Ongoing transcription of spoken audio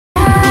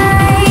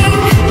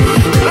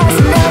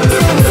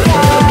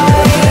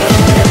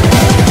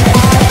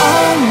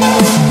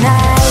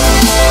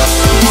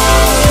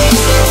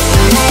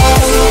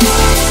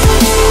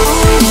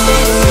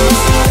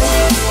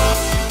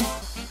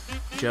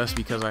just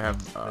because I have.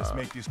 Let's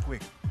make this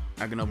quick.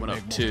 I can open up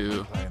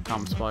 2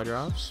 common supply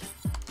drops.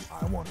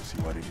 I want to see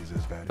what it is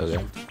as bad as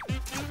Okay.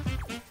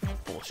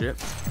 Bullshit.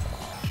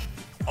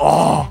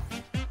 Oh!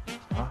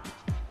 Huh?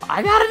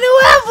 I got a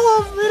new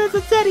emblem! And it's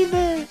a teddy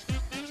bear!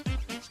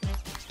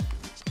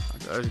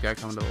 Oh, there's a guy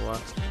coming to the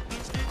left.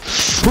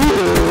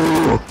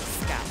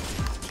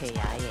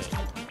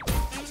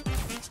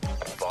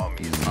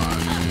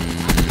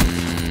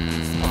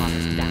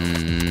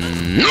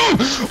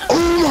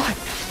 Oh my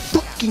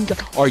fucking god.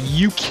 Are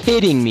you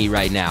kidding me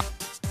right now?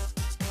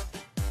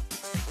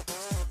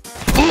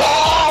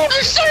 Oh,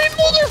 the same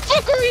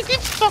motherfucker! He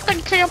keeps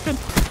fucking camping!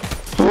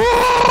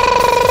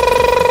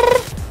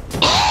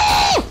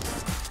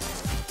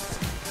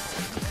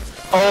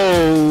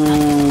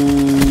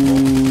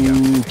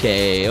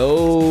 Okay,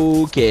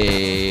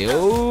 okay.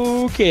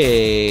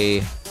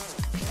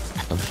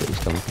 Oh shit, he's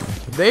coming.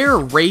 They are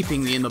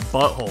raping me in the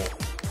butthole.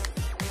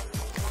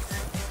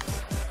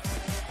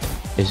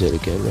 Is it a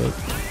good rape?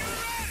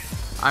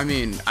 I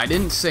mean, I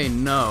didn't say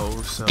no,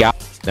 so...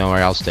 Don't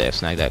worry, I'll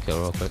snag that kill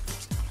real quick.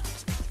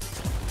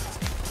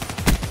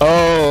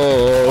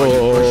 Oh! Are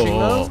you pushing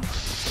though?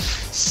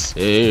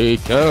 Say,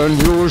 can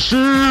you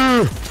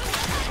see?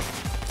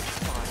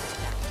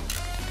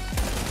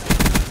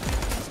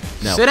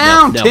 No, sit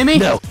down, Timmy!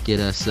 No. Get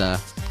us,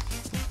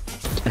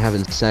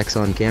 having sex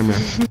on camera.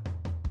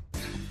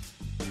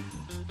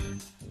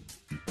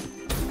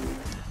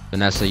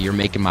 Vanessa, you're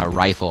making my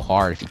rifle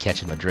hard if you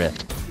catch him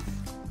adrift.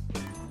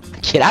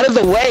 Get out of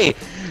the way!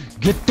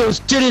 Get those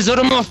titties out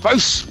of my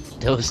face!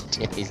 Those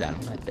titties out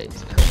of my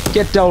face.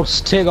 Get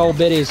those tig old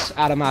bitties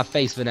out of my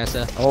face,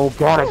 Vanessa. Oh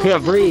god, I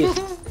can't breathe.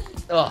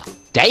 Ugh.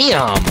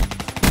 Damn!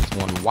 That's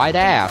one white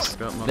ass.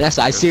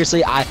 Vanessa, I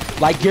seriously,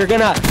 you're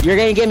gonna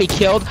get me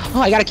killed.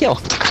 Oh, I got a kill.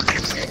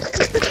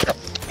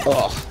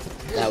 Oh,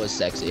 that was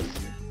sexy.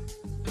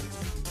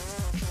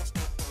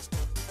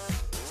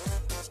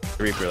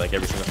 Reaper like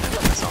every single time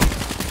I saw him.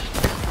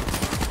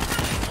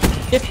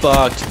 Get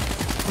fucked.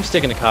 I'm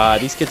sticking to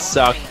COD. These kids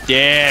suck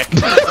dick.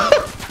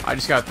 I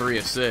just got 3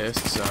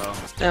 assists, so...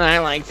 And I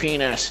like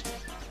penis.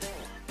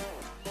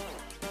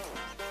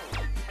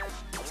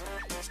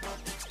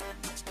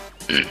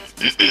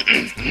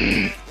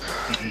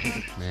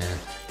 Man.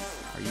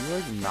 Are you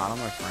like not on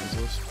my friends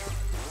list?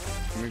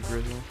 Jimmy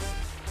Grizzle?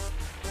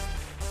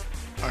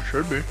 I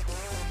should be.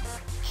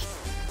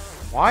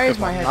 Why is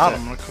If my I'm head not,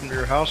 I'm gonna come to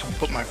your house and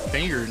put my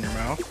finger in your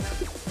mouth.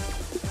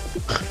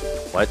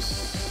 What?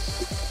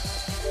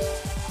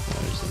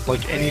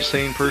 Like any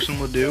sane person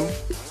would do.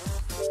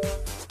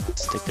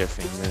 Stick their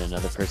finger in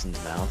another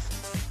person's mouth.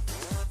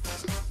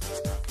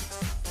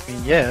 I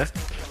mean, yeah.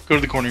 Go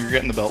to the corner, you're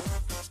getting the belt.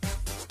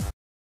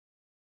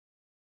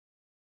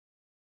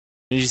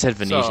 You just said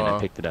Venetian, So, I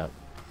picked it up.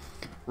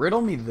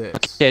 Riddle me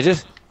this. Yeah,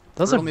 just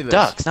those Riddle me are this.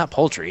 ducks, not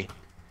poultry.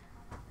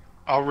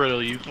 I'll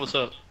riddle you. What's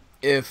up?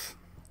 If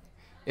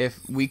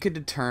we could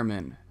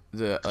determine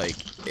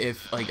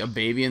if a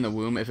baby in the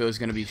womb, if it was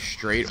gonna be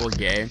straight or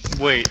gay.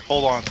 Wait,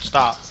 hold on,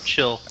 stop,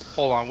 chill.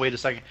 Hold on, wait a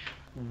second.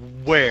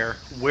 Where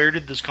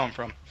did this come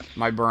from?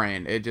 My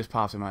brain, it just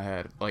popped in my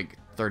head like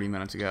 30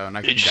 minutes ago, and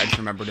I just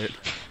remembered it.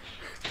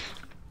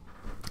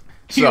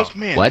 He goes,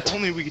 man, what? if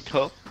only we could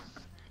tell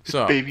if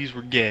So, babies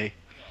were gay.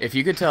 if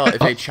you could tell if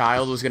a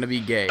child was gonna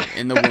be gay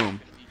in the womb,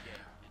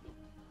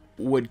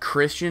 would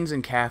Christians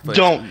and Catholics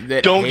Don't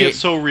get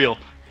so real.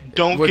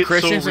 Don't would get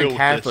Christians so real and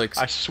Catholics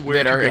with this. I swear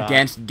that to are God.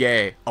 against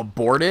gay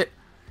abort it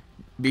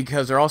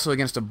because they're also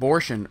against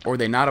abortion, or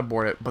they not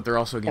abort it but they're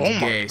also against Oh my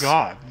gays?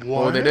 God!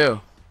 What would they do?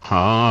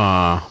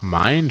 Ah,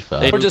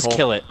 mindfuck. Or just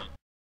kill it.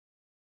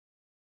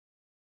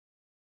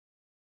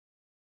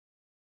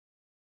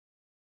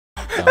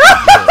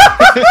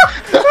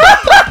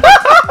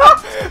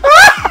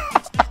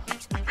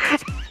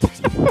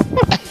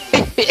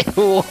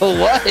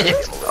 What?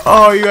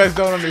 Oh, you guys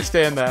don't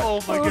understand that. Oh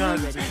my God!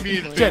 Me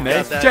and Finn Jenny,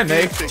 got that. Jenny,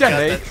 Me and Finn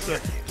Jenny.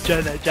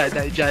 got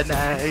that.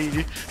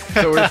 Jenny.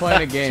 So we're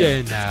playing a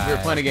game. Jenny.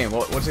 We're playing a game.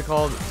 What's it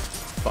called?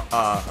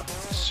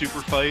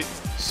 Super fight.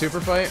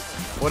 Super Fight.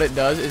 What it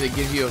does is it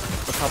gives you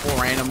a couple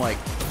random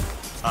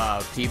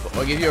people.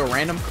 It'll give you a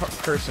random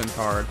person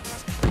card,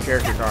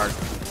 character card,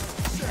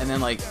 and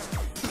then what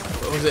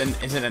was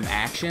it? Is it an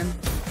action?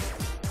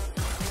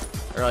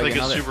 Or Like a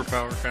another?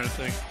 superpower kind of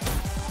thing.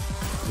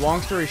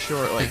 Long story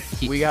short,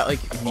 we got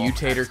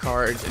mutator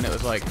cards, and it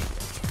was like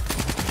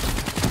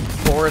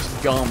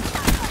Forrest Gump,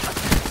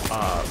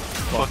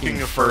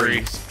 fucking a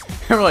furry.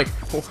 furries. And we're like,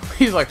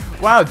 he's like,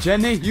 wow,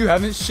 Jenny, you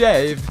haven't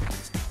shaved.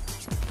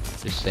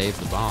 Just save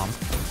the bomb.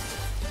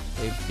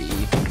 Save B.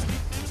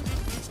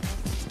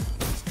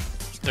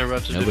 They're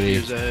about to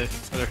Nobody- defuse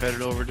A. They're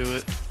headed over to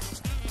it.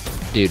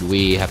 Dude,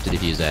 we have to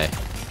defuse A.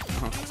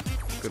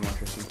 Good one,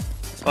 Tristan.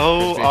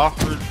 Oh, Crispy.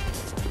 awkward.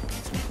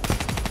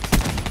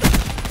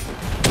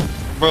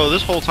 Bro,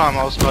 this whole time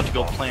I was about to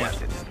go plant.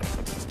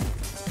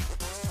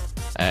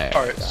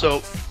 Alright,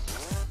 so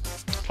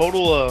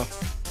total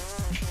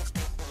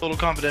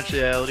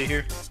confidentiality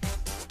here.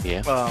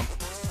 Yeah.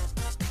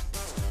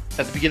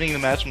 At the beginning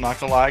of the match, I'm not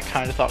gonna lie, I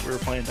kinda thought we were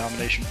playing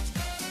domination.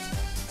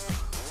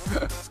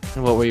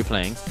 What were you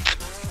playing?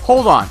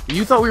 Hold on.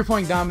 You thought we were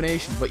playing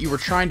domination, but you were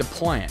trying to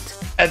plant.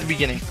 At the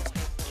beginning.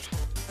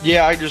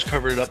 Yeah, I just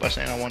covered it up by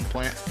saying I wanted to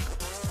plant.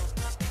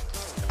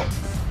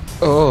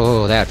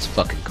 Oh, that's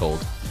fucking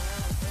cold.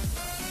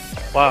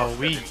 Wow,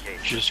 we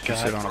just You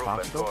sit got on a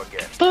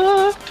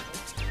popsicle?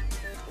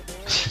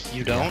 fucked.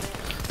 You don't?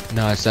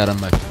 No, I sat on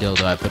my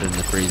dildo. I put it in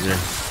the freezer,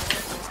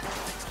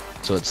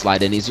 so it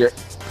slide in easier.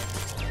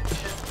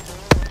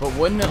 But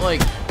wouldn't it,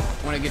 like,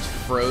 when it gets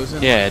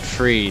frozen? Yeah, it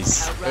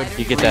freeze. it would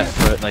You get that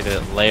freeze, like a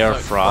layer of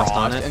like, frost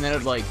on it. and then it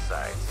would, like,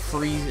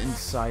 freeze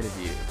inside of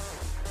you.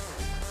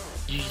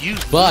 You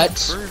use But-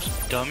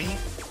 first, dummy.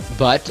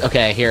 But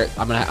okay, here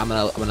I'm gonna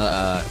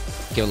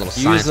give a little science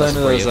Use one lesson of for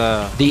those.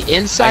 you. The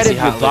inside icy of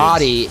your hot leads.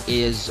 body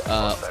is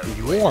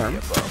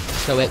warm,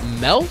 so it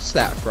melts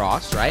that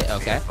frost, right?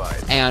 Okay,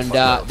 and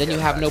then you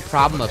have no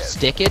problem of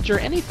stickage or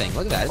anything.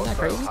 Look at that, isn't that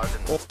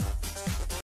crazy?